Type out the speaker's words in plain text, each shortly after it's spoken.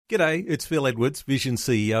G'day, it's Phil Edwards, Vision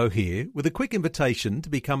CEO here, with a quick invitation to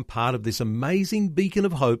become part of this amazing beacon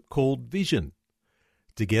of hope called Vision.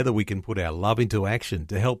 Together we can put our love into action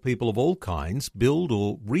to help people of all kinds build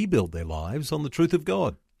or rebuild their lives on the truth of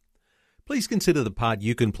God. Please consider the part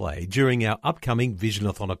you can play during our upcoming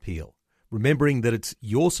Visionathon appeal, remembering that it's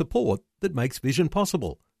your support that makes Vision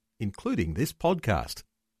possible, including this podcast.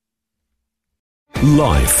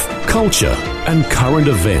 Life, culture, and current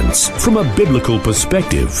events from a biblical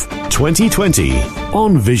perspective. 2020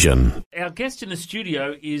 on Vision. Our guest in the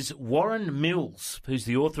studio is Warren Mills, who's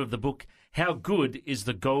the author of the book How Good is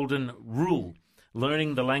the Golden Rule?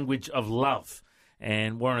 Learning the Language of Love.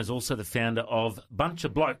 And Warren is also the founder of Bunch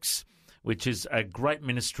of Blokes, which is a great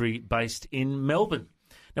ministry based in Melbourne.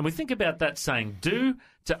 Now, we think about that saying, do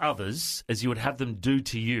to others as you would have them do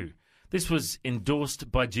to you. This was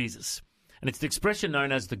endorsed by Jesus, and it's the expression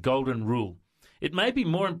known as the Golden Rule. It may be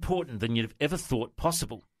more important than you'd have ever thought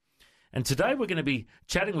possible. And today we're going to be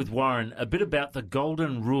chatting with Warren a bit about the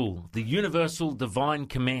Golden Rule, the universal divine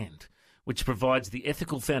command, which provides the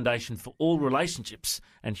ethical foundation for all relationships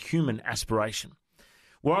and human aspiration.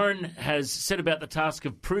 Warren has set about the task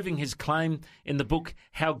of proving his claim in the book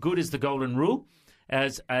How Good is the Golden Rule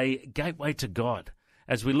as a gateway to God,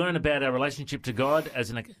 as we learn about our relationship to God as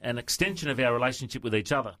an extension of our relationship with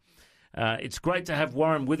each other. It's great to have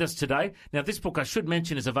Warren with us today. Now, this book, I should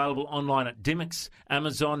mention, is available online at Dymocks,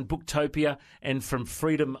 Amazon, Booktopia, and from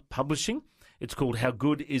Freedom Publishing. It's called How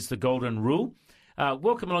Good is the Golden Rule.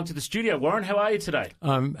 Welcome along to the studio, Warren. How are you today?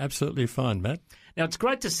 I'm absolutely fine, Matt. Now, it's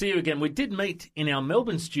great to see you again. We did meet in our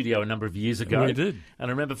Melbourne studio a number of years ago. We did. And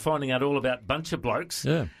I remember finding out all about Bunch of Blokes.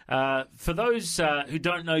 Yeah. For those who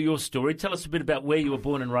don't know your story, tell us a bit about where you were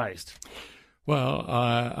born and raised. Well,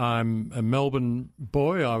 I'm a Melbourne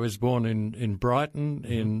boy. I was born in Brighton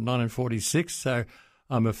in 1946, so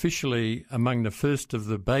I'm officially among the first of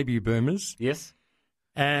the baby boomers. Yes.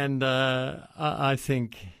 And I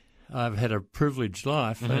think I've had a privileged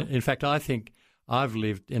life. Mm-hmm. In fact, I think I've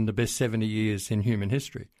lived in the best 70 years in human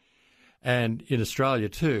history. And in Australia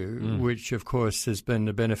too, which of course has been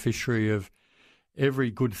the beneficiary of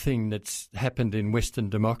every good thing that's happened in Western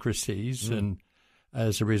democracies and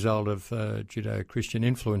as a result of Judeo-Christian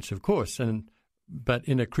influence, of course. But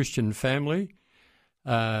in a Christian family,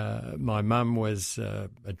 my mum was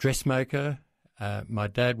a dressmaker. My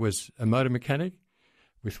dad was a motor mechanic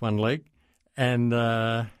with one leg. And,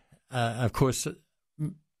 of course,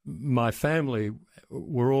 my family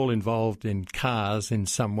were all involved in cars in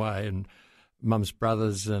some way, and mum's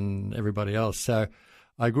brothers and everybody else. So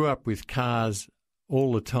I grew up with cars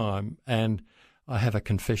all the time, and I have a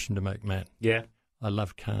confession to make, Matt. Yeah. I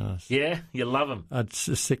love cars. Yeah, you love them. It's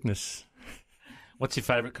a sickness. What's your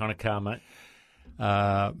favourite kind of car, mate?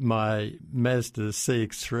 My Mazda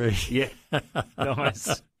CX-3. Yeah,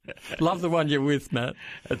 nice. Love the one you're with, Matt.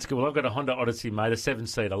 That's good. Well, I've got a Honda Odyssey, mate, a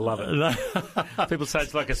 7-seat. I love it. People say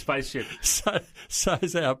it's like a spaceship. So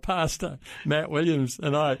is our pastor, Matt Williams,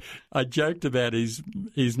 and I joked about his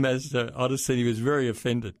Mazda Odyssey. He was very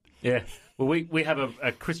offended. Yeah. Well, we have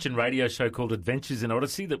a Christian radio show called Adventures in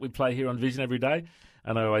Odyssey that we play here on Vision every day.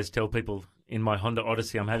 And I always tell people in my Honda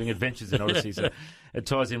Odyssey I'm having adventures in Odyssey, so it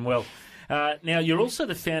ties in well. Now, you're also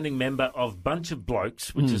the founding member of Bunch of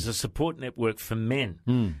Blokes, which is a support network for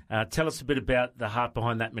men. Tell us a bit about the heart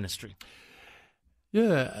behind that ministry.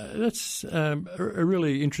 Yeah, that's a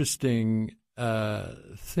really interesting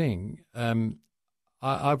thing.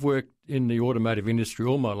 I've worked in the automotive industry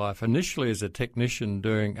all my life, initially as a technician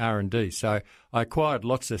doing R&D. So I acquired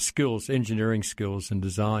lots of skills, engineering skills and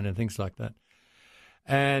design and things like that.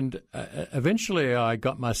 And eventually I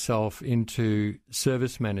got myself into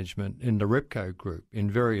service management in the Repco group in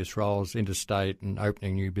various roles, interstate and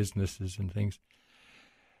opening new businesses and things.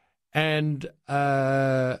 And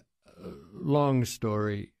long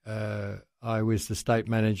story, I was the state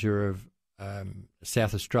manager of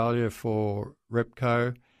South Australia for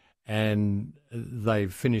Repco, and they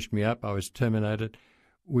finished me up. I was terminated.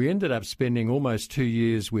 We ended up spending almost 2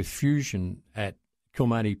 years with Fusion at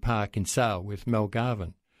Kilmany Park in Sale with Mel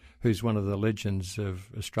Garvin, who's one of the legends of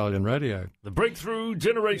Australian radio. The breakthrough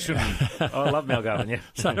generation. I love Mel Garvin, yeah.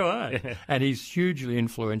 So do I. Yeah. And he's hugely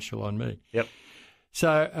influential on me. Yep.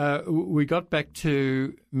 So we got back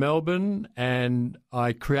to Melbourne, and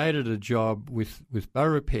I created a job with Bow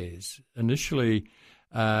Repairs, initially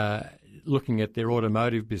looking at their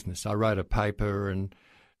automotive business. I wrote a paper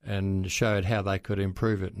and showed how they could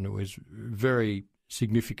improve it, and it was very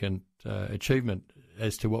significant achievement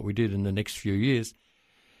as to what we did in the next few years.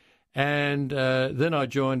 And then I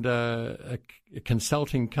joined a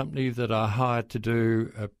consulting company that I hired to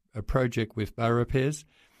do a project with Bow Repairs.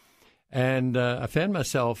 And I found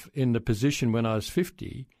myself in the position when I was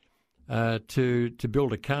 50 to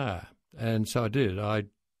build a car. And so I did. I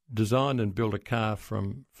designed and built a car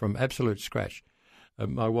from absolute scratch.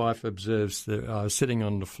 My wife observes that I was sitting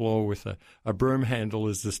on the floor with a broom handle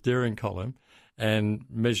as the steering column and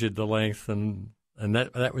measured the length, and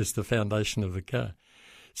that was the foundation of the car.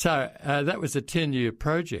 So that was a 10-year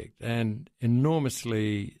project and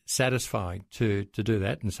enormously satisfying to do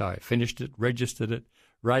that. And so I finished it, registered it,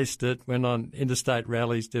 raced it, went on interstate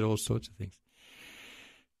rallies, did all sorts of things.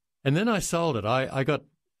 And then I sold it. I got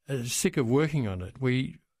sick of working on it.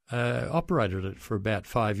 We operated it for about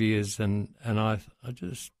 5 years, and I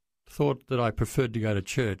just thought that I preferred to go to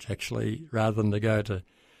church, actually, rather than to go to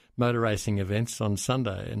motor racing events on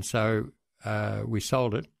Sunday. And so we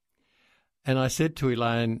sold it. And I said to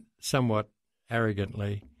Elaine, somewhat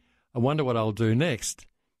arrogantly, I wonder what I'll do next.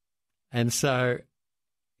 And so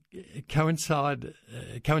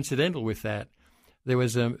coincidental with that, there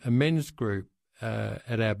was a men's group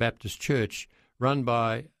at our Baptist church run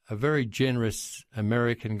by a very generous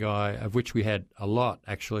American guy, of which we had a lot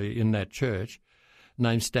actually in that church,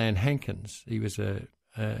 named Stan Hankins. He was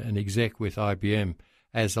an exec with IBM,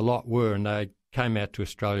 as a lot were, and they came out to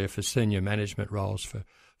Australia for senior management roles for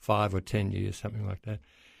 5 or 10 years, something like that.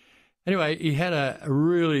 Anyway, he had a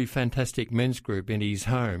really fantastic men's group in his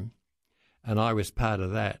home, and I was part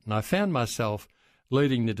of that. And I found myself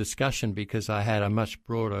leading the discussion because I had a much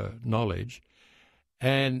broader knowledge.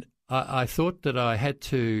 And I thought that I had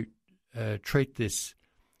to treat this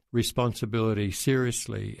responsibility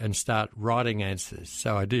seriously and start writing answers.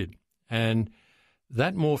 So I did. And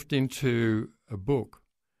that morphed into a book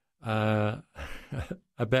about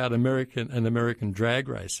an American drag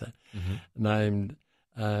racer named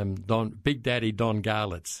Big Daddy Don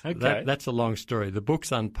Garlitz. Okay. That's a long story. The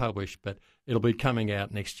book's unpublished, but it'll be coming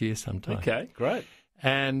out next year sometime. Okay, great.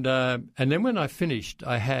 And then when I finished,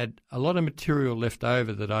 I had a lot of material left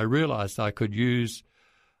over that I realised I could use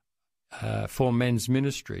for men's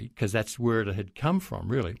ministry, because that's where it had come from,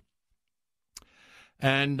 really.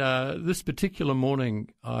 And this particular morning,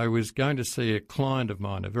 I was going to see a client of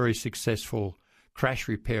mine, a very successful crash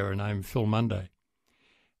repairer named Phil Munday.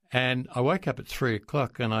 And I woke up at 3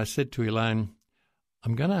 o'clock and I said to Elaine,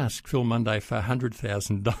 I'm going to ask Phil Munday for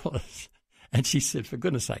 $100,000. And she said, for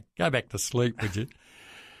goodness sake, go back to sleep, would you?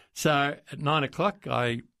 So at 9 o'clock,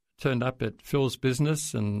 I turned up at Phil's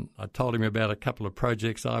business and I told him about a couple of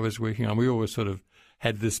projects I was working on. We always sort of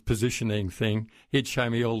had this positioning thing. He'd show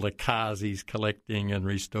me all the cars he's collecting and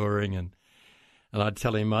restoring, and I'd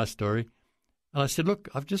tell him my story. And I said, look,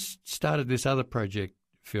 I've just started this other project,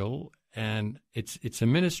 Phil, and it's a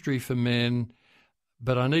ministry for men,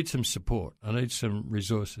 but I need some support. I need some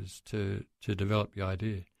resources to develop the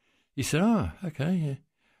idea. He said, oh, okay, yeah.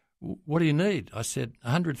 What do you need? I said,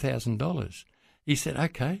 $100,000. He said,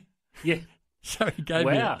 okay. Yeah. So he gave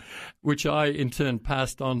me, which I in turn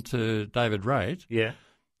passed on to David Raitt. Yeah.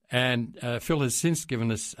 And Phil has since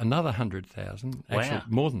given us another 100,000, actually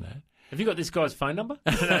more than that. Have you got this guy's phone number?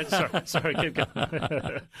 No, sorry, keep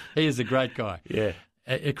going. He is a great guy. Yeah.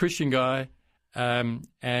 A Christian guy,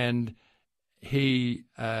 and he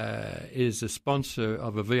is a sponsor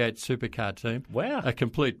of a V8 supercar team. Wow. A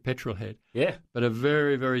complete petrol head. Yeah. But a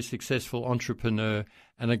very, very successful entrepreneur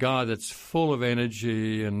and a guy that's full of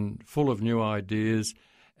energy and full of new ideas.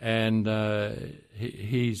 And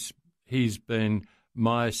he's been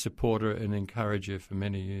my supporter and encourager for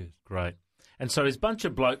many years. Great. And so is Bunch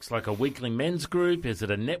of Blokes like a weekly men's group? Is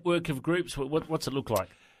it a network of groups? What's it look like?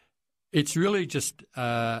 It's really just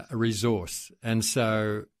a resource. And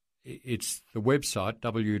so it's the website,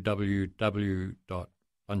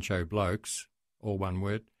 www.bunchoblokes, all one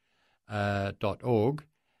word, .org.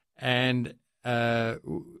 And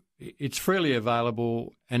it's freely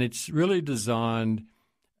available, and it's really designed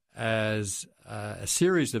as a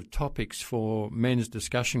series of topics for men's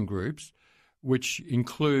discussion groups, which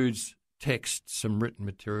includes text, some written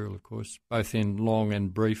material, of course, both in long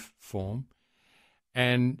and brief form,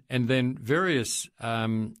 and then various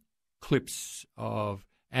clips of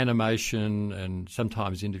animation and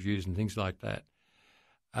sometimes interviews and things like that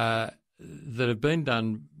that have been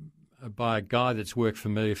done by a guy that's worked for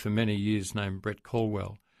me for many years named Brett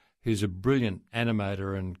Caldwell, who's a brilliant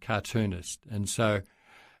animator and cartoonist. And so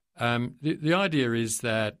the idea is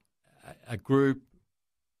that a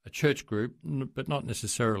church group, but not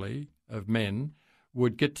necessarily, of men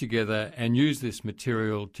would get together and use this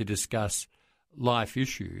material to discuss life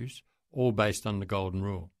issues, all based on the Golden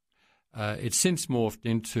Rule. It's since morphed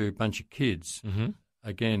into a bunch of kids,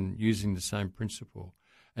 again, using the same principle.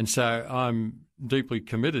 And so I'm deeply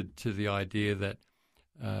committed to the idea that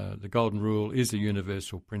the golden rule is a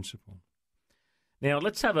universal principle. Now,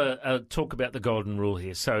 let's have a talk about the golden rule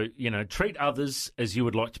here. So, treat others as you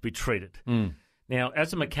would like to be treated. Now,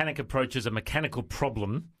 as a mechanic approaches a mechanical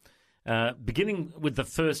problem, beginning with the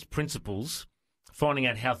first principles, finding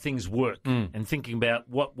out how things work and thinking about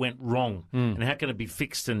what went wrong and how can it be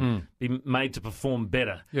fixed and be made to perform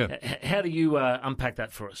better. Yeah. How do you unpack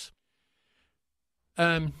that for us?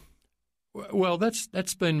 Well,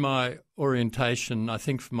 that's been my orientation, I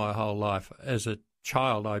think, for my whole life. As a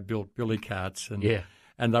child, I built billy carts,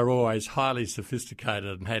 and they're always highly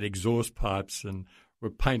sophisticated and had exhaust pipes and were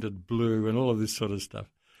painted blue and all of this sort of stuff.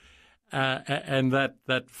 And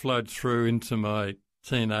that flowed through into my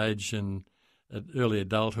teenage and early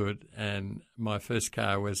adulthood. And my first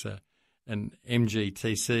car was an MG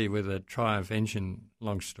TC with a Triumph engine.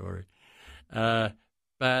 Long story,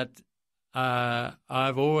 but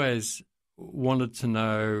I've always wanted to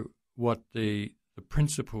know what the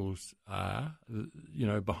principles are,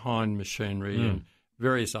 behind machinery and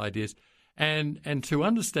various ideas, and to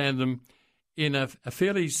understand them in a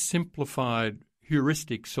fairly simplified,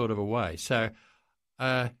 heuristic sort of a way. So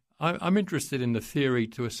I'm interested in the theory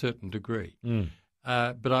to a certain degree,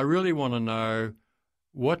 but I really want to know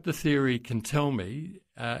what the theory can tell me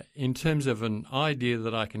in terms of an idea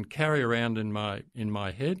that I can carry around in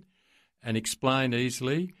my head and explain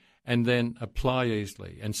easily and then apply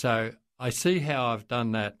easily. And so I see how I've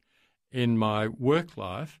done that in my work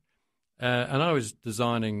life. And I was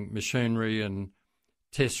designing machinery and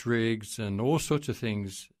test rigs and all sorts of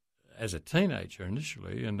things as a teenager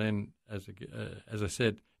initially, and then, as I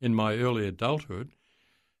said, in my early adulthood.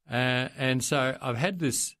 And so I've had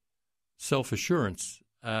this self-assurance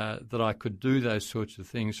that I could do those sorts of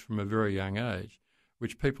things from a very young age,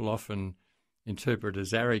 which people often interpret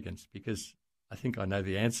as arrogance, because I think I know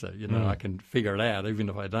the answer. I can figure it out even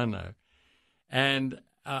if I don't know. And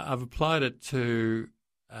I've applied it to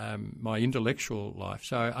my intellectual life.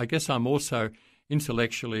 So I guess I'm also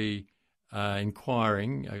intellectually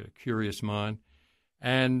inquiring, a curious mind.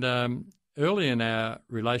 And early in our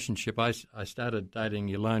relationship, I started dating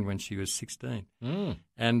Elaine when she was 16.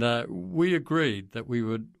 And we agreed that we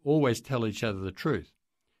would always tell each other the truth,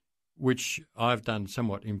 which I've done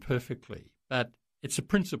somewhat imperfectly. But it's a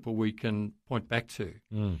principle we can point back to.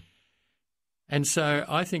 And so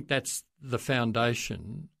I think that's the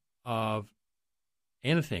foundation of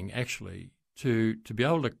anything, actually, to be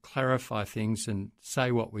able to clarify things and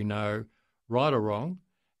say what we know, right or wrong,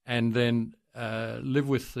 and then live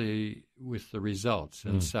with the results.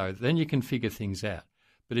 And so then you can figure things out.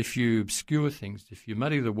 But if you obscure things, if you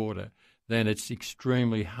muddy the water, then it's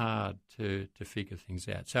extremely hard to figure things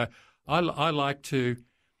out. So I like to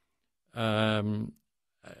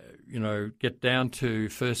get down to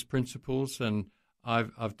first principles, and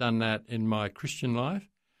I've done that in my Christian life,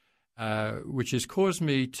 which has caused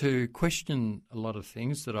me to question a lot of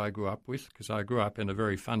things that I grew up with, because I grew up in a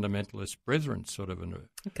very fundamentalist Brethren sort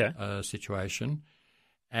of situation.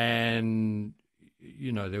 And,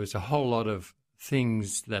 there was a whole lot of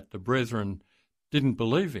things that the Brethren didn't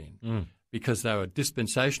believe in because they were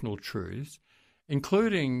dispensational truths,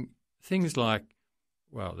 including things like,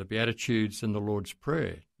 the Beatitudes and the Lord's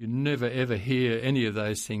Prayer. You never, ever hear any of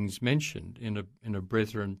those things mentioned in a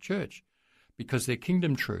Brethren church because they're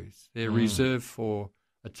kingdom truths. They're reserved for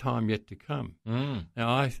a time yet to come.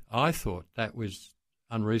 Now, I thought that was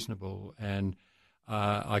unreasonable, and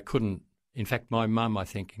I couldn't. In fact, my mum, I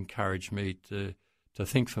think, encouraged me to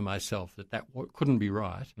think for myself that couldn't be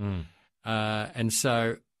right. And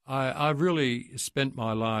so I've really spent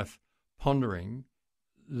my life pondering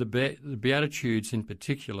the Beatitudes in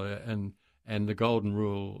particular, and the Golden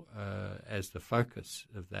Rule as the focus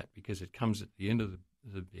of that, because it comes at the end of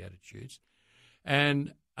the Beatitudes.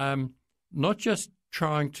 And not just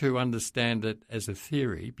trying to understand it as a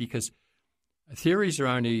theory, because theories are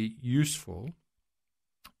only useful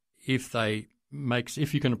if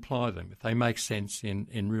you can apply them, if they make sense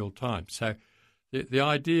in real time. So the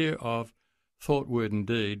idea of thought, word and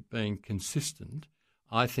deed being consistent,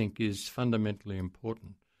 I think, is fundamentally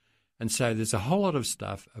important. And so there's a whole lot of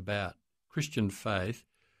stuff about Christian faith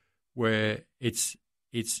where it's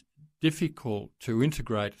difficult to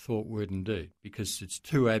integrate thought, word and deed because it's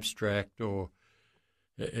too abstract, or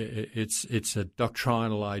it's a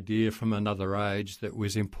doctrinal idea from another age that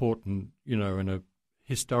was important, in a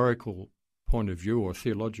historical point of view or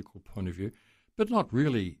theological point of view, but not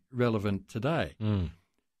really relevant today.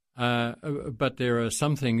 But there are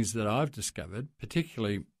some things that I've discovered,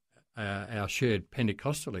 particularly our shared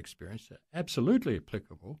Pentecostal experience, are absolutely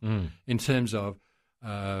applicable in terms of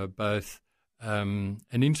both an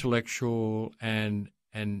intellectual and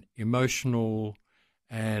an emotional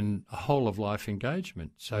and a whole of life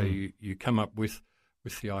engagement. So you come up with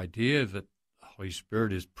the idea that the Holy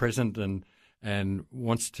Spirit is present and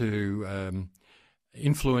wants to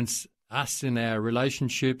influence us in our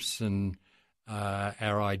relationships and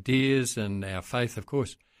our ideas and our faith, of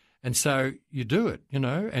course. And so you do it,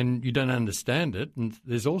 and you don't understand it. And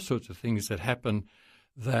there's all sorts of things that happen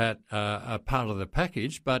that are part of the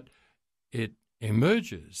package, but it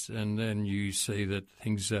emerges, and then you see that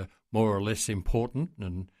things are more or less important,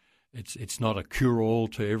 and it's not a cure-all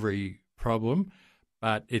to every problem,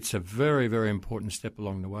 but it's a very, very important step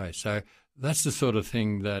along the way. So that's the sort of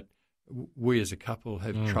thing that we as a couple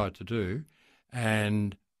have tried to do,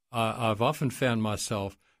 and I've often found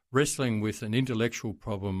myself wrestling with an intellectual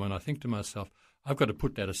problem when I think to myself, I've got to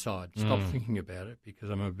put that aside, stop thinking about it, because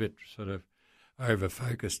I'm a bit sort of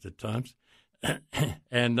over-focused at times,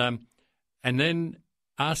 and then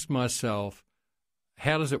ask myself,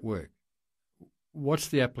 how does it work? What's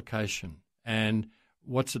the application? And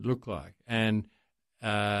what's it look like? And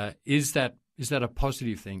is that a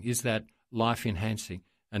positive thing? Is that life-enhancing?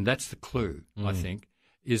 And that's the clue, I think.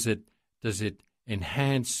 Does it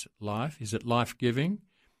enhance life? Is it life-giving?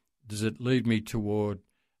 Does it lead me toward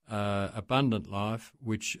abundant life,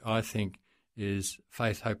 which I think is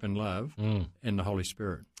faith, hope and love in the Holy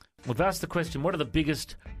Spirit? We've asked the question, what are the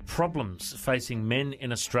biggest problems facing men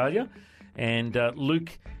in Australia? And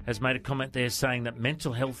Luke has made a comment there saying that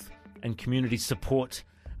mental health and community support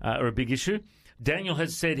are a big issue. Daniel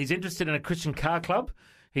has said he's interested in a Christian car club.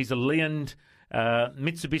 He's a Leland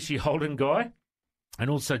Mitsubishi Holden guy. And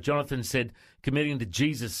also Jonathan said committing to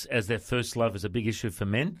Jesus as their first love is a big issue for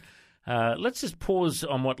men. Let's just pause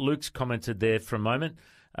on what Luke's commented there for a moment.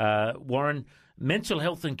 Warren, mental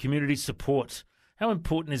health and community support, how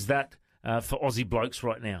important is that for Aussie blokes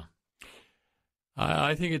right now?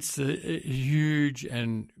 I think it's a huge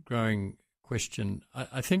and growing question.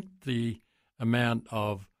 I think the amount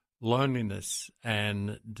of loneliness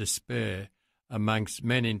and despair amongst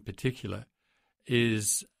men in particular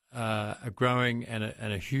is a growing and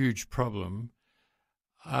a huge problem.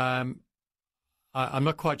 I'm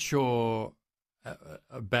not quite sure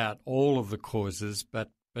about all of the causes,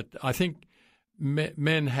 but I think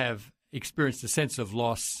men have experienced a sense of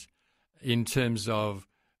loss in terms of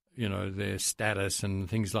their status and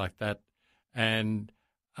things like that, and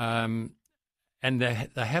they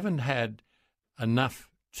haven't had enough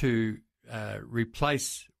to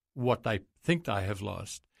replace what they think they have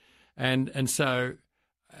lost, and so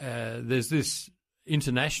there's this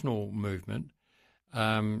international movement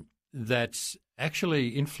that's actually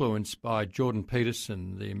influenced by Jordan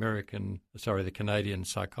Peterson, the Canadian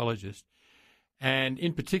psychologist, and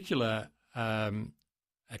in particular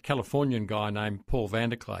a Californian guy named Paul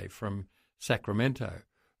Vanderklay from Sacramento,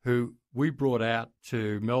 who we brought out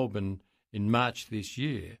to Melbourne in March this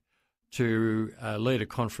year to lead a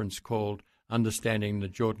conference called Understanding the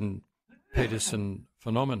Jordan Peterson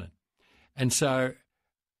Phenomenon. And so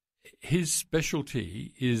his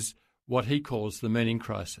specialty is what he calls the men in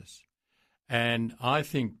crisis. And I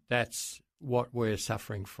think that's what we're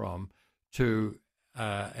suffering from to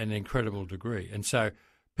an incredible degree. And so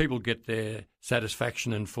people get their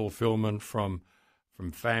satisfaction and fulfillment from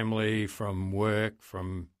family, from work,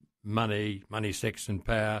 from money, sex and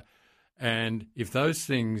power. And if those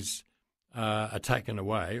things are taken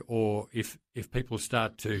away, or if people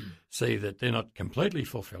start to see that they're not completely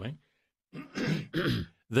fulfilling,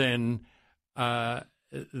 then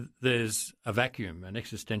there's a vacuum, an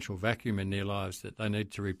existential vacuum in their lives that they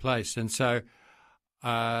need to replace. And so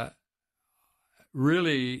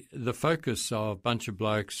really the focus of a bunch of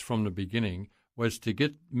blokes from the beginning was to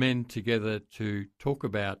get men together to talk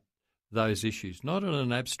about those issues, not at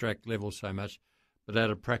an abstract level so much, but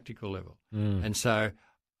at a practical level. And so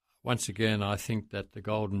once again, I think that the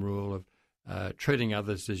golden rule of treating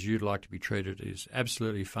others as you'd like to be treated is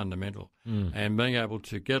absolutely fundamental. And being able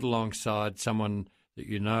to get alongside someone that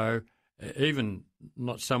you know, even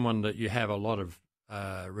not someone that you have a lot of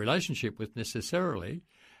relationship with necessarily,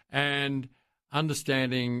 and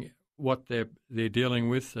understanding what they're dealing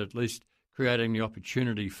with, at least creating the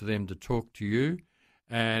opportunity for them to talk to you,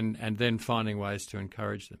 and then finding ways to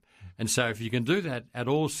encourage them. And so if you can do that at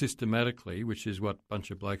all systematically, which is what Bunch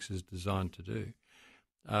of Blokes is designed to do,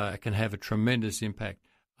 it can have a tremendous impact.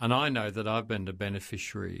 And I know that I've been the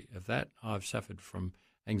beneficiary of that. I've suffered from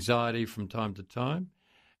anxiety from time to time,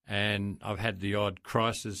 and I've had the odd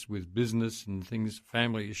crisis with business and things,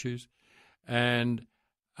 family issues. And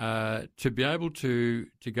to be able to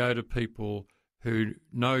go to people who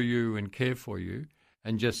know you and care for you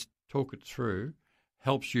and just talk it through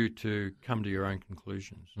helps you to come to your own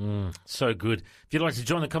conclusions. So good. If you'd like to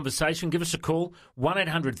join the conversation, give us a call,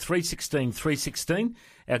 1-800-316-316.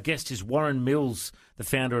 Our guest is Warren Mills, the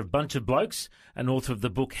founder of Bunch of Blokes and author of the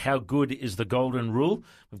book, How Good is the Golden Rule.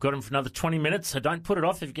 We've got him for another 20 minutes, so don't put it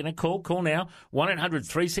off. If you're going to call now,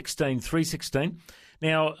 1-800-316-316.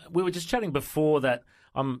 Now, we were just chatting before that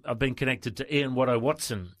I've been connected to Ian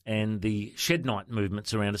Watto-Watson and the shed night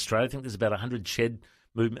movements around Australia. I think there's about 100 shed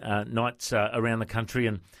nights around the country,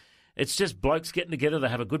 and it's just blokes getting together. They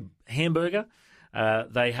have a good hamburger.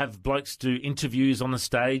 They have blokes do interviews on the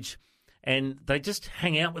stage, and they just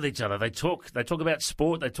hang out with each other. They talk about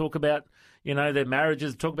sport. They talk about their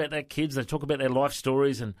marriages. They talk about their kids. They talk about their life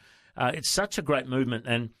stories, and it's such a great movement.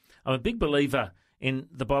 And I'm a big believer in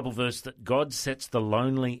the Bible verse that God sets the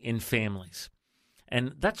lonely in families.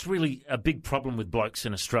 And that's really a big problem with blokes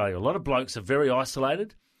in Australia. A lot of blokes are very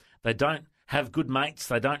isolated. They don't have good mates.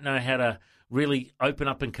 They don't know how to really open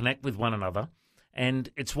up and connect with one another. And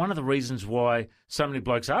it's one of the reasons why so many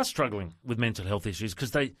blokes are struggling with mental health issues,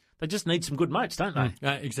 because they just need some good mates, don't they?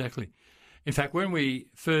 Exactly. In fact, when we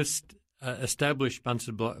first established Bunch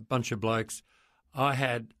of Blokes, I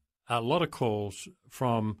had a lot of calls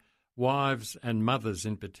from wives and mothers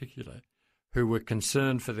in particular who were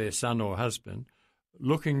concerned for their son or husband,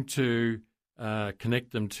 looking to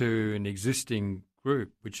connect them to an existing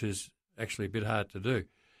group, which is actually a bit hard to do.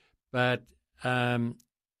 But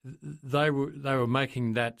they were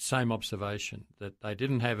making that same observation, that they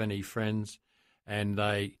didn't have any friends and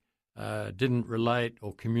they didn't relate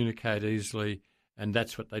or communicate easily, and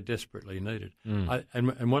that's what they desperately needed.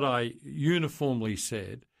 And what I uniformly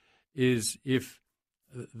said is, if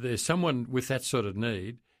there's someone with that sort of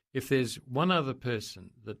need, if there's one other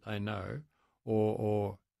person that they know,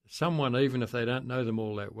 or someone, even if they don't know them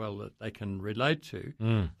all that well, that they can relate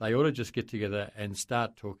to, they ought to just get together and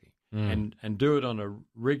start talking and do it on a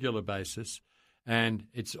regular basis. And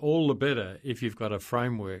it's all the better if you've got a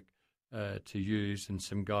framework to use and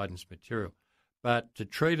some guidance material. But to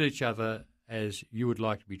treat each other as you would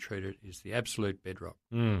like to be treated is the absolute bedrock.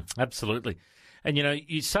 Absolutely. And,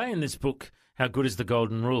 you say in this book, How Good is the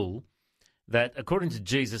Golden Rule, that according to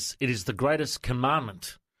Jesus, it is the greatest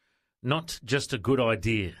commandment, not just a good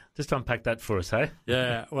idea. Just unpack that for us, hey?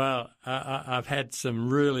 Yeah, well, I've had some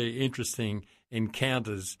really interesting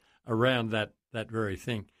encounters around that very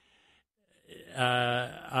thing.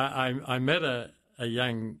 I met a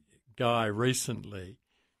young guy recently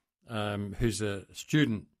who's a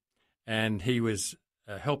student, and he was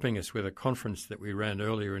helping us with a conference that we ran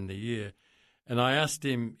earlier in the year. And I asked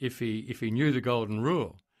him if he knew the Golden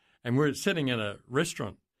Rule, and we're sitting in a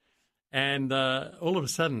restaurant. And all of a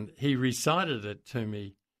sudden, he recited it to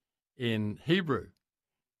me in Hebrew,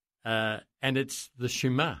 and it's the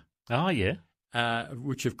Shema. Oh, yeah.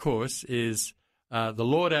 Which, of course, is the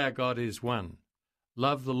Lord our God is one.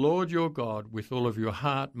 Love the Lord your God with all of your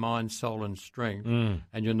heart, mind, soul, and strength,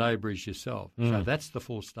 and your neighbour as yourself. So that's the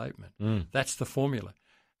full statement. That's the formula.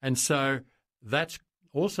 And so that's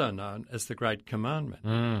also known as the Great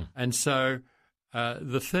Commandment. And so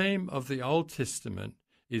the theme of the Old Testament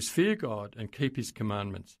is fear God and keep his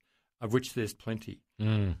commandments, of which there's plenty.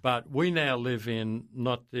 But we now live in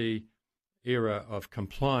not the era of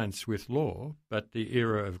compliance with law, but the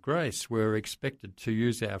era of grace. We're expected to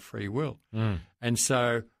use our free will. And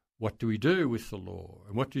so what do we do with the law?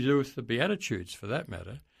 And what do we do with the Beatitudes, for that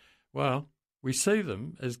matter? Well, we see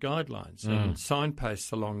them as guidelines and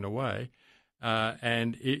signposts along the way.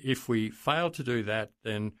 And if we fail to do that,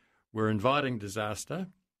 then we're inviting disaster,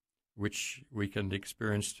 which we can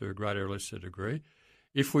experience to a greater or lesser degree.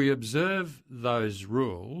 If we observe those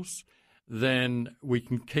rules, then we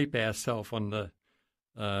can keep ourselves on the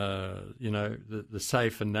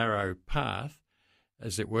safe and narrow path,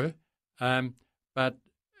 as it were. But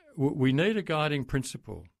we need a guiding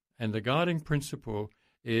principle, and the guiding principle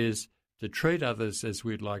is to treat others as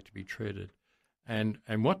we'd like to be treated. And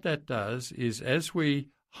what that does is, as we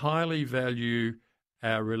highly value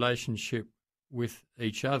our relationship with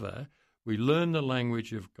each other, we learn the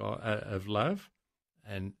language of God, of love,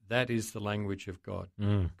 and that is the language of God.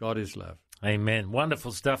 God is love. Amen.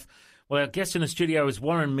 Wonderful stuff. Well, our guest in the studio is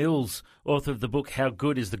Warren Mills, author of the book, How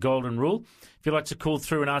Good is the Golden Rule. If you'd like to call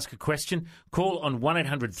through and ask a question, call on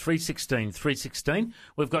 1-800-316-316.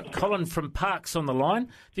 We've got Colin from Parkes on the line.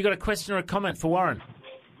 Have you got a question or a comment for Warren?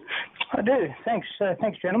 I do. Thanks,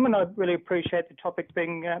 gentlemen. I really appreciate the topic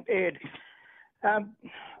being aired. I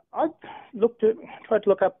tried to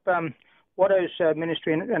look up Watto's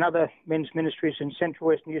ministry and other men's ministries in Central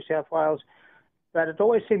West New South Wales, but it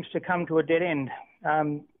always seems to come to a dead end.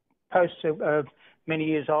 Posts are many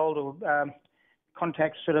years old, or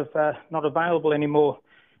contacts sort of not available anymore.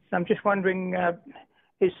 So I'm just wondering,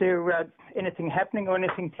 is there anything happening or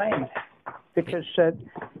anything planned? Because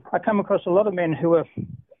I come across a lot of men who are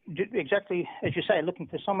exactly, as you say, looking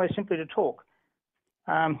for somewhere simply to talk.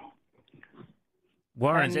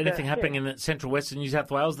 Warren, is anything happening in the central western New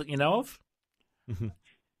South Wales that you know of?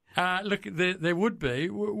 Look, there would be.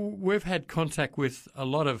 We've had contact with a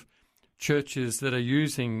lot of churches that are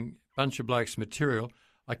using Bunch of Blokes material.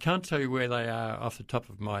 I can't tell you where they are off the top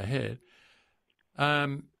of my head.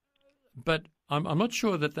 But I'm not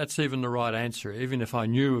sure that that's even the right answer, even if I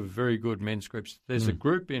knew of very good men's groups. There's a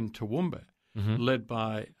group in Toowoomba led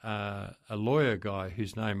by a lawyer guy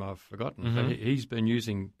whose name I've forgotten, but he's been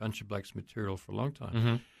using Bunch of Blokes material for a long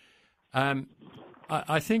time.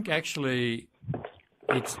 I think actually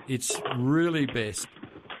it's really best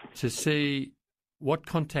to see what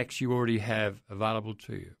contacts you already have available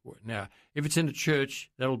to you. Now, if it's in a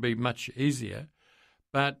church, that'll be much easier,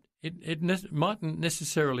 but it mightn't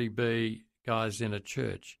necessarily be guys in a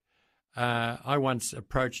church. I once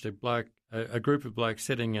approached a group of blokes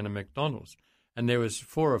sitting in a McDonald's, and there was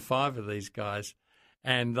 4 or 5 of these guys,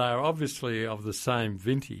 and they were obviously of the same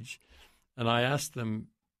vintage. And I asked them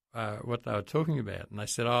what they were talking about, and they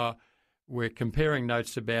said, "Oh, we're comparing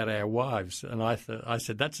notes about our wives." And I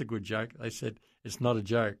said, "That's a good joke." They said, "It's not a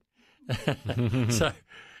joke." So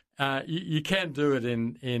you can do it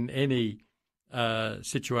in any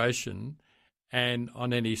situation and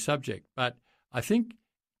on any subject. But I think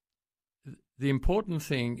the important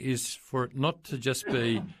thing is for it not to just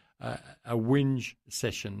be a whinge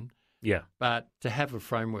session, but to have a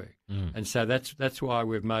framework. And so that's why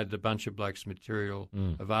we've made the Bunch of Blokes material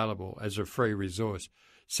available as a free resource.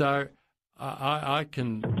 So I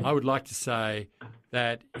would like to say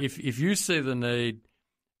that if you see the need,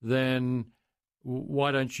 then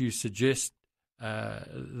why don't you suggest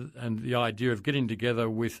and the idea of getting together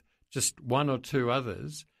with just 1 or 2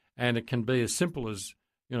 others, and it can be as simple as,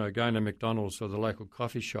 going to McDonald's or the local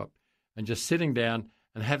coffee shop and just sitting down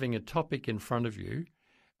and having a topic in front of you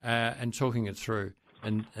and talking it through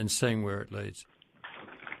and seeing where it leads.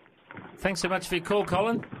 Thanks so much for your call,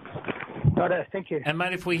 Colin. Righto, thank you. And,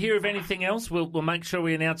 mate, if we hear of anything else, we'll make sure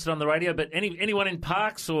we announce it on the radio. But anyone in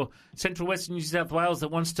Parkes or Central Western New South Wales that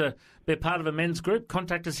wants to be a part of a men's group,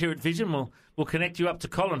 contact us here at Vision. We'll connect you up to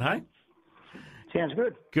Colin, hey? Sounds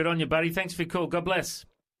good. Good on you, buddy. Thanks for your call. God bless.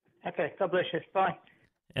 Okay, God bless you. Bye.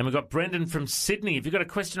 And we've got Brendan from Sydney. Have you got a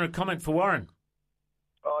question or a comment for Warren?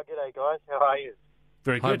 Oh, g'day, guys. How are you?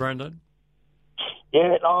 Very good. Hi, Brendan.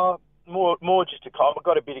 Yeah, more just a comment. I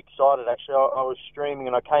got a bit excited, actually. I was streaming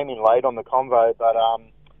and I came in late on the convo, but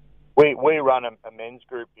we run a men's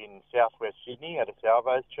group in southwest Sydney at a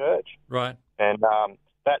Salvo's church. Right. And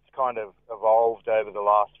that's kind of evolved over the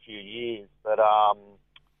last few years. But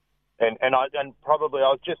and probably I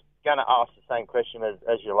was just going to ask the same question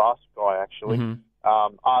as your last guy, actually.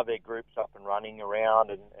 Are there groups up and running around?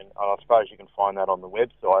 And I suppose you can find that on the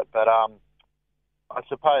website. But I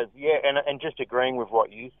suppose, and just agreeing with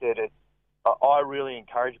what you said, I really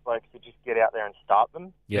encourage blokes to just get out there and start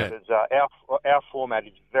them. Yeah. Because our format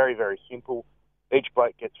is very, very simple. Each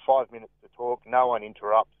bloke gets 5 minutes to talk. No one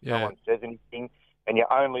interrupts. Yeah. No one says anything. And you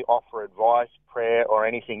only offer advice, prayer, or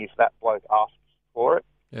anything if that bloke asks for it.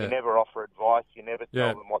 Yeah. You never offer advice. You never tell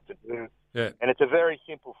them what to do. Yeah. And it's a very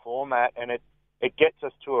simple format, and it gets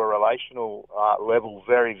us to a relational level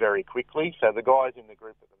very, very quickly. So the guys in the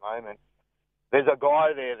group at the moment, there's a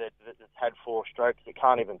guy there that's had 4 strokes that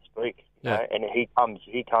can't even speak, you know, and he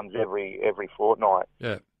comes every fortnight.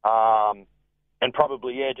 Yeah. And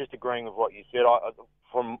probably, just agreeing with what you said,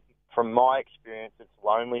 from my experience, it's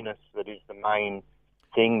loneliness that is the main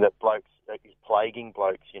thing that is plaguing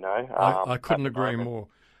blokes, you know. I couldn't agree more.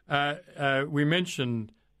 We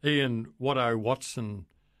mentioned Ian Watto Watson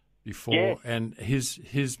before and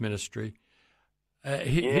his ministry.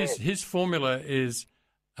 His formula is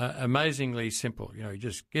amazingly simple. You know, he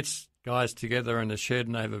just gets guys together in a shed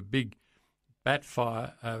and they have a big bat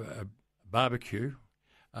fire, a barbecue,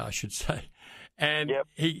 I should say, and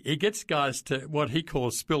he gets guys to what he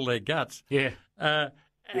calls spill their guts.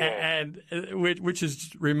 And which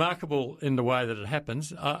is remarkable in the way that it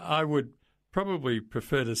happens. I would probably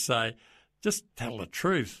prefer to say, just tell the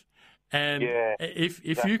truth. And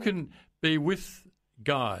if you can be with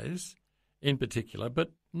guys in particular,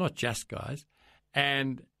 but not just guys,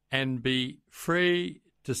 and be free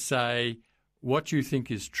to say what you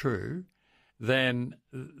think is true, then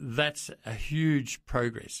that's a huge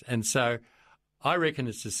progress. And so I reckon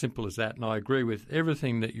it's as simple as that. And I agree with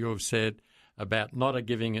everything that you've said about not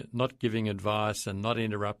giving advice and not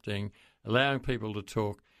interrupting, allowing people to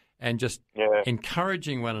talk, and just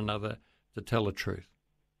encouraging one another to tell the truth.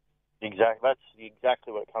 Exactly. That's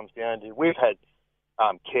exactly what it comes down to. We've had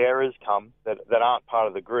carers come that aren't part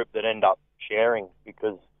of the group that end up sharing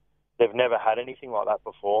because they've never had anything like that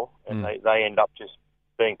before, and they end up just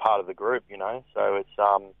being part of the group, you know. So it's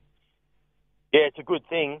it's a good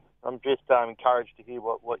thing. I'm just encouraged to hear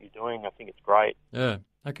what you're doing. I think it's great. Yeah.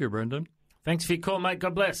 Thank you, Brendan. Thanks for your call, mate.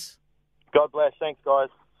 God bless. God bless. Thanks, guys.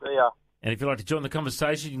 See ya. And if you'd like to join the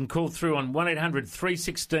conversation, you can call through on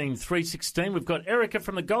 1-800-316-316. We've got Erica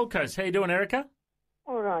from the Gold Coast. How you doing, Erica?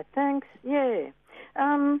 All right, thanks. Yeah.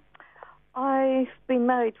 I've been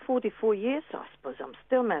married 44 years. I suppose I'm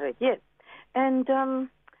still married, yeah. And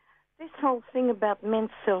this whole thing about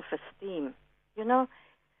men's self-esteem, you know,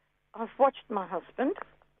 I've watched my husband.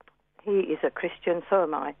 He is a Christian, so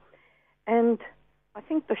am I. And I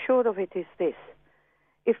think the short of it is this.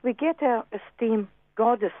 If we get our esteem,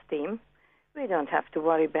 God esteem, we don't have to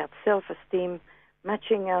worry about self-esteem,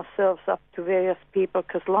 matching ourselves up to various people,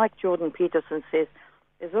 because like Jordan Peterson says,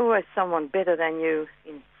 there's always someone better than you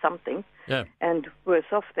in something and worse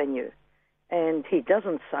off than you. And he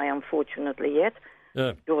doesn't say, unfortunately yet,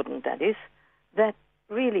 Jordan that is, that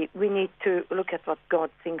really we need to look at what God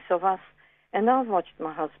thinks of us. And I've watched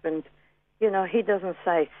my husband, you know, he doesn't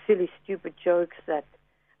say silly, stupid jokes that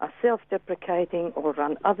are self-deprecating or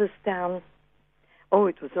run others down. Oh,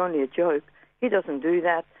 it was only a joke. He doesn't do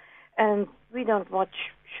that. And we don't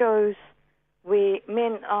watch shows where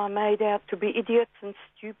men are made out to be idiots and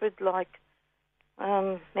stupid, like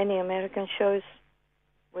many American shows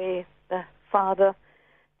where the father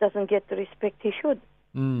doesn't get the respect he should.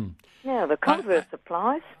 Now, the converse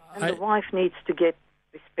applies, and the wife needs to get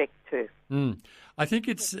respect too. I think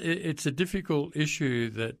it's a difficult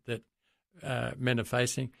issue that men are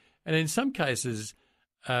facing, and in some cases,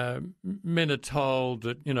 men are told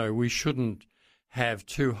that, you know, we shouldn't have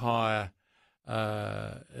too high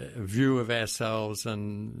a view of ourselves,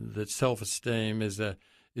 and that self-esteem is a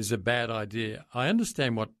bad idea. I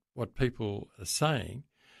understand what people are saying,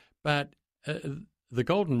 but the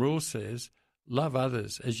golden rule says love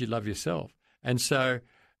others as you love yourself. And so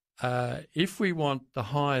if we want the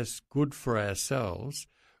highest good for ourselves,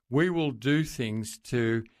 we will do things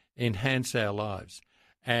to enhance our lives.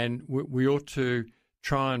 And we ought to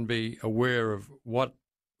try and be aware of what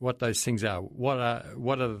those things are. What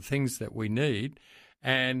are the things that we need,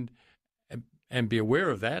 and be aware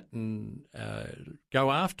of that, and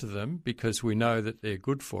go after them because we know that they're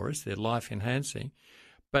good for us, they're life enhancing.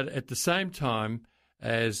 But at the same time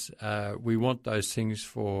as we want those things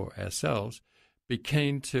for ourselves, be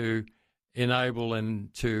keen to enable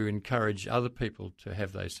and to encourage other people to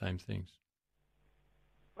have those same things.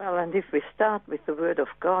 Well, and if we start with the Word of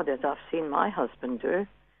God, as I've seen my husband do,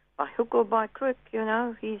 by hook or by crook, you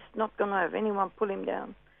know, he's not going to have anyone pull him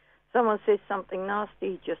down. Someone says something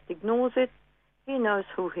nasty, he just ignores it. He knows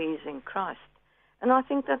who he is in Christ. And I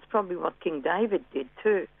think that's probably what King David did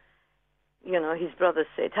too. You know, his brother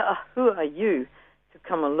said, who are you to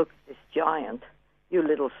come and look at this giant, you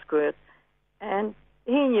little squirt? And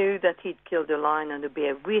he knew that he'd killed a lion and a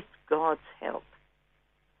bear with God's help.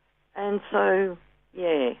 And so,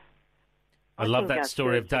 yeah. I love that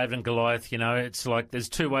story of David and Goliath. You know, it's like there's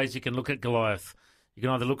two ways you can look at Goliath. You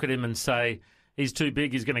can either look at him and say, he's too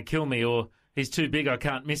big, he's going to kill me, or he's too big, I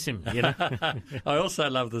can't miss him, you know. I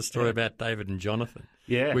also love the story about David and Jonathan,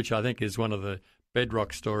 which I think is one of the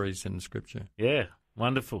bedrock stories in Scripture. Yeah,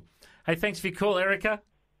 wonderful. Hey, thanks for your call, Erica.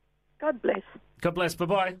 God bless. God bless.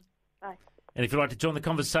 Bye-bye. Bye. And if you'd like to join the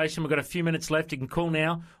conversation, we've got a few minutes left. You can call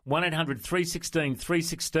now,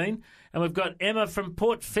 1-800-316-316. And we've got Emma from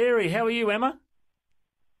Port Fairy. How are you, Emma?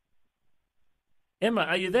 Emma,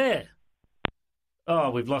 are you there? Oh,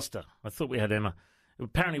 we've lost her. I thought we had Emma.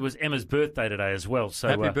 Apparently it was Emma's birthday today as well. So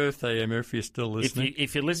happy birthday, Emma, if you're still listening.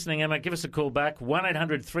 If you're listening, Emma, give us a call back,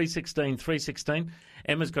 1-800-316-316.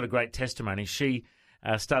 Emma's got a great testimony. She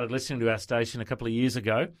started listening to our station a couple of years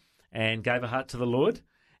ago and gave her heart to the Lord,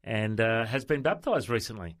 and has been baptised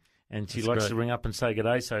recently. And she likes to ring up and say good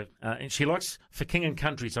day. So, and she likes For King and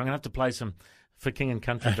Country, so I'm going to have to play some For King and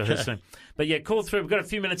Country to her soon. But yeah, call through. We've got a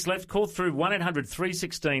few minutes left. Call through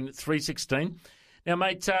 1-800-316-316. Now,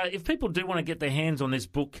 mate, if people do want to get their hands on this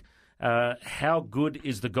book, How Good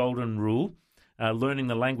is the Golden Rule? Learning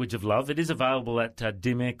the Language of Love. It is available at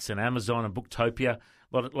Dimex and Amazon and Booktopia,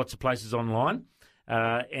 lots of places online.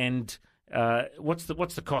 And what's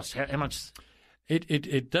the cost? How much?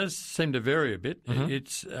 It does seem to vary a bit. Mm-hmm.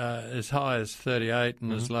 It's as high as 38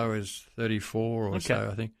 and as low as 34 or so,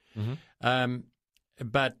 I think. Mm-hmm.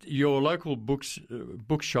 But your local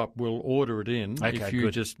bookshop will order it in. If you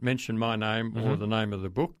just mention my name or the name of the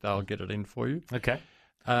book, they'll get it in for you. Okay.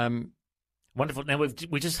 Wonderful. Now,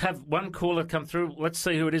 we just have one caller come through. Let's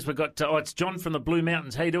see who it is. We've got, it's John from the Blue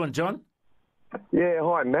Mountains. How you doing, John? Yeah,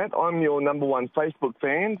 hi, Matt. I'm your number one Facebook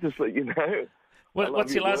fan, just to let you know.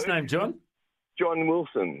 What's your last name, John? John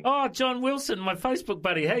Wilson. Oh, John Wilson, my Facebook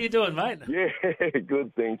buddy. How you doing, mate? Yeah,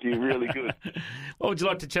 good, thank you. Really good. What would you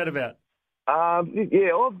like to chat about? I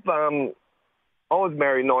was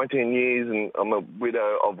married 19 years and I'm a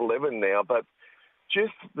widow of 11 now, but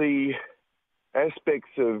just the aspects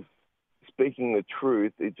of speaking the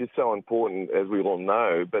truth is just so important, as we all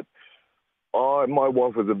know. But my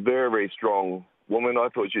wife was a very, very strong woman. I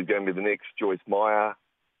thought she was going to be the next Joyce Meyer,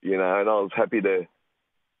 and I was happy to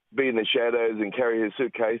be in the shadows and carry her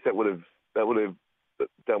suitcase. That would have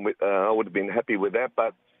done. I would have been happy with that.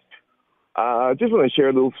 But I just want to share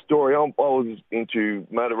a little story. I was into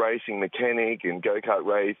motor racing, mechanic, and go-kart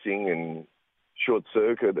racing, and short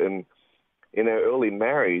circuit. And in our early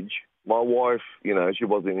marriage, my wife, she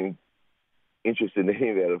wasn't interested in any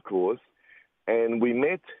of that, of course. And we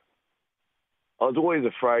met. I was always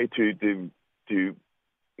afraid to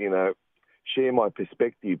share my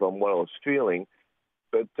perspective on what I was feeling.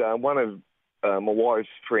 But one of my wife's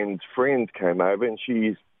friends came over, and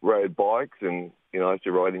she rode bikes, and I used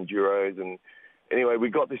to ride enduros. And anyway, we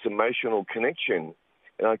got this emotional connection.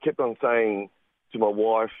 And I kept on saying to my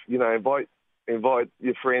wife, invite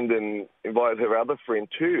your friend and invite her other friend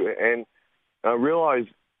too. And I realised,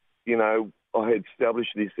 I had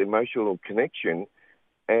established this emotional connection.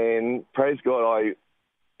 And praise God,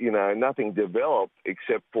 nothing developed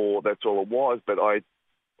except for that's all it was. But I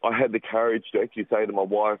had the courage to actually say to my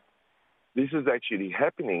wife, this is actually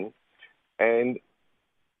happening. And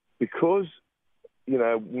because,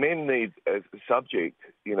 men need a subject,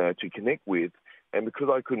 to connect with, and because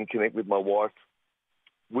I couldn't connect with my wife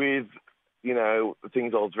with, the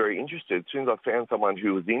things I was very interested, as soon as I found someone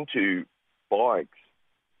who was into bikes,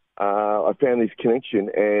 I found this connection.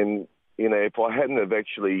 And, if I hadn't have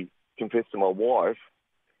actually confessed to my wife,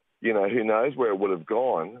 who knows where it would have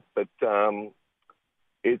gone. But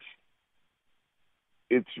it's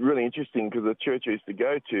really interesting because the church I used to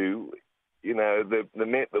go to,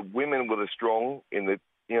 the women were the strong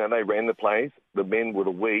they ran the place. The men were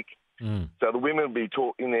the weak. Mm. So the women would be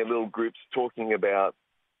in their little groups talking about,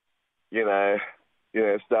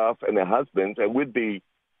 stuff and their husbands, and we'd be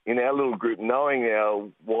in our little group knowing our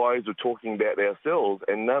wives were talking about ourselves,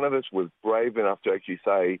 and none of us was brave enough to actually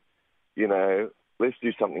say, let's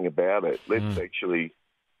do something about it. Let's actually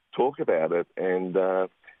talk about it. And I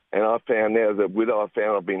found now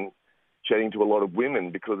that I've been chatting to a lot of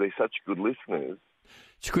women because they're such good listeners.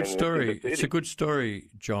 It's a good story. It's a good story,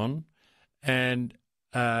 John. And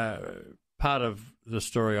part of the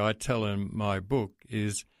story I tell in my book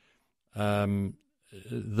is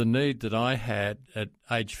the need that I had at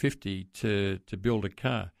age 50 to build a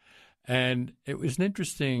car. And it was an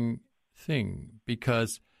interesting thing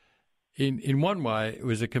because in one way it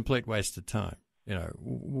was a complete waste of time.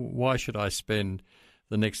 Why should I spend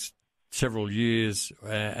the next several years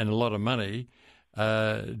and a lot of money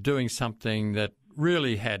doing something that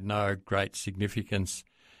really had no great significance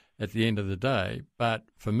at the end of the day? But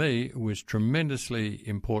for me, it was tremendously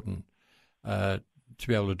important to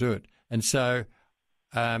be able to do it. And so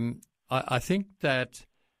I think that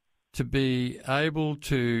to be able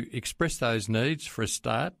to express those needs for a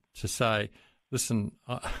start, to say, listen,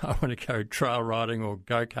 I want to go trail riding or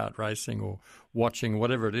go-kart racing or watching,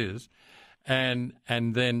 whatever it is, and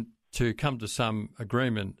then to come to some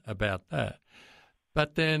agreement about that.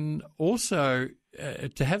 But then also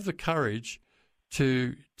to have the courage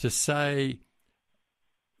to say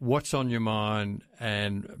what's on your mind,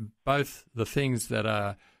 and both the things that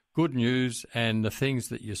are good news and the things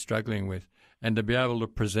that you're struggling with, and to be able to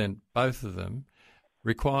present both of them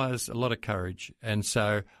requires a lot of courage. And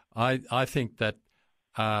so I think that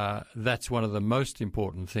that's one of the most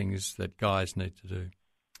important things that guys need to do.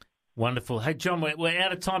 Wonderful. Hey, John, we're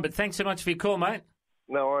out of time, but thanks so much for your call, mate.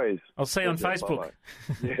 No worries. I'll see you on Facebook. Bye-bye.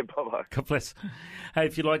 Yeah, bye-bye. God bless. Hey,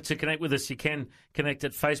 if you'd like to connect with us, you can connect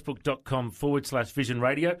at facebook.com/Vision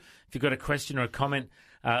Radio. If you've got a question or a comment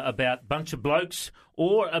about Bunch of Blokes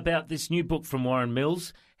or about this new book from Warren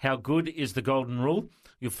Mills, How Good is the Golden Rule,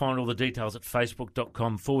 you'll find all the details at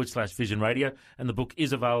facebook.com/Vision Radio. And the book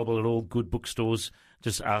is available at all good bookstores.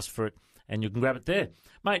 Just ask for it and you can grab it there.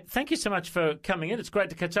 Mate, thank you so much for coming in. It's great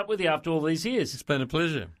to catch up with you after all these years. It's been a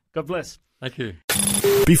pleasure. God bless. Thank you.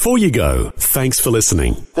 Before you go, thanks for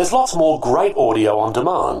listening. There's lots more great audio on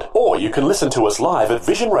demand, or you can listen to us live at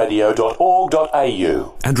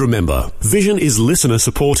visionradio.org.au. And remember, Vision is listener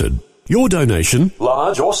supported. Your donation,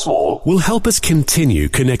 large or small, will help us continue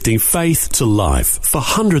connecting faith to life for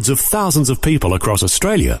hundreds of thousands of people across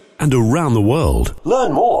Australia and around the world.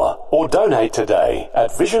 Learn more or donate today at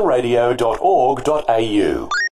visionradio.org.au.